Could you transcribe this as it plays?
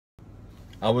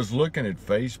I was looking at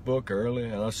Facebook earlier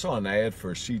and I saw an ad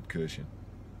for a seat cushion.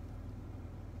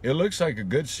 It looks like a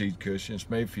good seat cushion. It's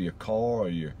made for your car or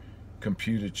your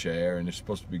computer chair, and it's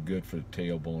supposed to be good for the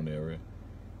tailbone area.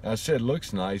 And I said,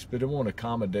 looks nice, but it won't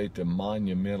accommodate the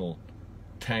monumental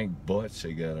tank butts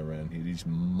they got around here. These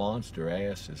monster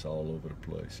asses all over the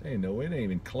place. Hey, no, it ain't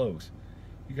even close.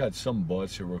 You got some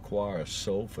butts that require a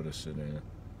sofa to sit in.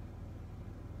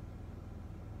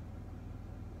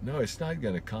 No, it's not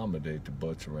going to accommodate the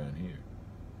butts around here.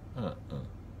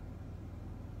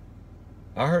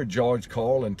 I heard George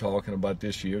Carlin talking about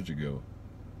this years ago.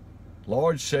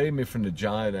 Lord, save me from the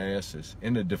giant asses,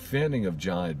 in the defending of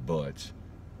giant butts,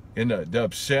 in the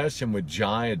obsession with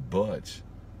giant butts.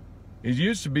 It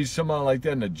used to be somebody like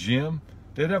that in the gym.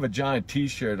 They'd have a giant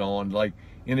T-shirt on, like,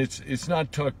 and it's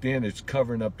not tucked in. It's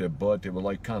covering up their butt. They were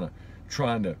like kind of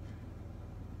trying to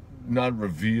not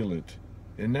reveal it.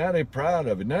 And now they're proud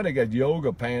of it. Now they got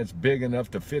yoga pants big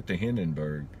enough to fit the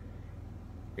Hindenburg.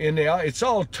 And it's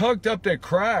all tucked up their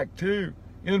crack, too,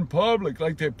 in public,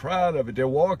 like they're proud of it. They're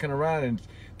walking around and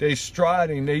they're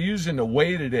striding. They're using the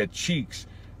weight of their cheeks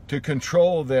to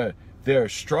control their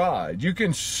stride. You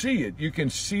can see it. You can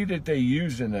see that they're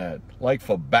using that, like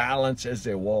for balance as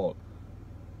they walk.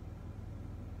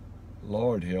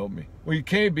 Lord help me. Well, you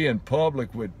can't be in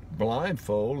public with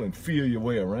blindfold and feel your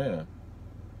way around.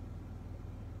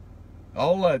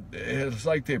 All that, it's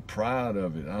like they're proud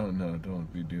of it. I don't know,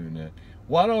 don't be doing that.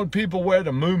 Why don't people wear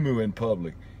the muumuu in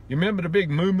public? You remember the big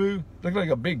muumuu? Looked like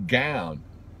a big gown.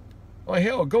 Oh,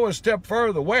 hell, go a step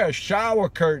further. Wear a shower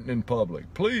curtain in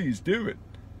public. Please, do it.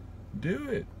 Do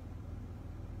it.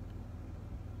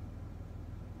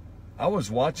 I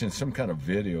was watching some kind of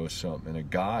video or something, and a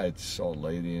guy saw a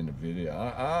lady in the video.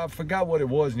 I forgot what it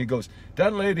was, and he goes,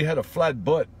 that lady had a flat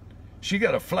butt. She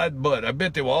got a flat butt. I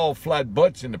bet they were all flat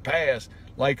butts in the past,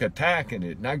 like attacking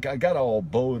it. And I got all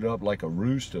bowed up like a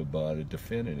rooster about it,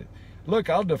 defending it. Look,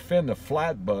 I'll defend the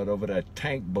flat butt over that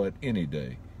tank butt any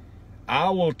day.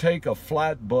 I will take a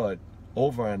flat butt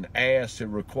over an ass that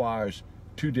requires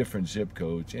 2 different zip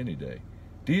codes any day.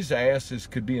 These asses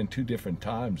could be in 2 different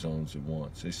time zones at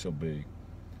once. They're so big.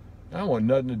 I don't want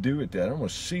nothing to do with that. I don't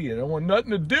want to see it. I don't want nothing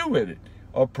to do with it,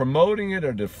 or promoting it,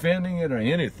 or defending it, or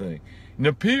anything. And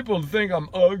the people think I'm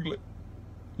ugly.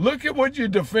 Look at what you're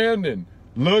defending.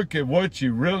 Look at what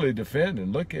you're really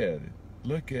defending. Look at it.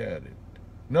 Look at it.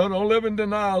 No, don't live in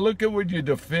denial. Look at what you're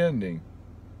defending.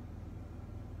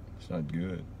 It's not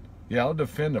good. Yeah, I'll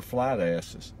defend the flat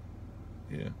asses.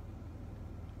 Yeah.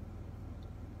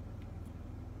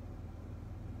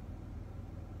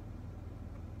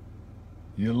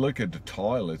 You look at the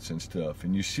toilets and stuff,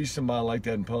 and you see somebody like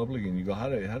that in public, and you go, how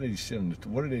do you sit in the,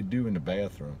 what do they do in the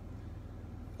bathroom?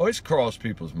 Oh, it's crossed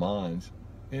people's minds.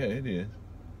 Yeah, it is.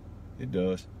 It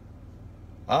does.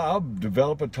 I'll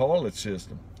develop a toilet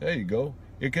system. There you go.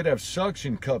 It could have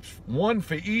suction cups, 1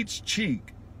 for each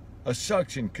cheek, a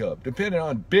suction cup. Depending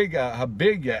on how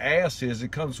big your ass is,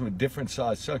 it comes with different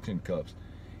size suction cups.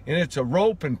 And it's a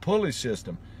rope and pulley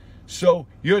system. So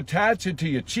you attach it to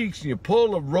your cheeks and you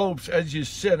pull the ropes as you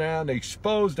sit down to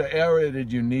expose the area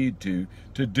that you need to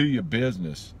do your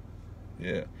business.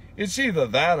 Yeah. It's either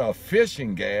that or a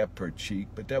fishing gaff per cheek,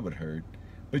 but that would hurt.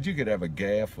 But you could have a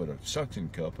gaff with a suction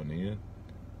cup on the end.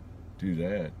 Do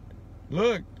that.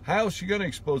 Look, how else you going to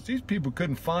expose? These people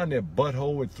couldn't find their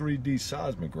butthole with 3D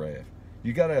seismograph.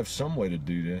 You got to have some way to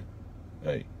do that.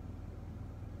 Hey.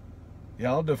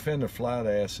 Yeah, I'll defend the flat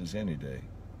asses any day.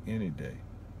 Any day.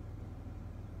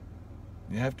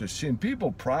 You have to see, and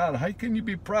people proud. How can you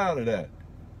be proud of that?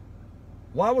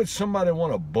 Why would somebody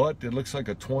want a butt that looks like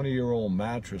a 20-year-old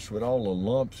mattress with all the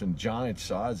lumps and giant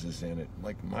sizes in it?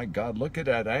 Like, my God, look at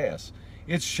that ass.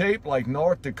 It's shaped like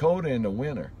North Dakota in the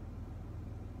winter.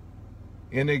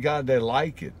 And they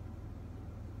like it.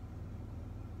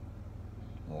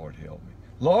 Lord help me.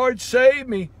 Lord save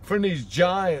me from these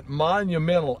giant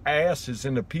monumental asses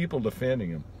and the people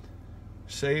defending them.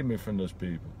 Save me from those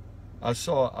people. I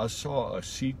saw a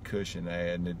seat cushion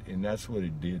ad, and that's what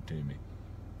it did to me.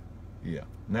 Yeah.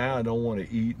 Now I don't want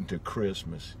to eat until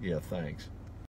Christmas. Yeah, thanks.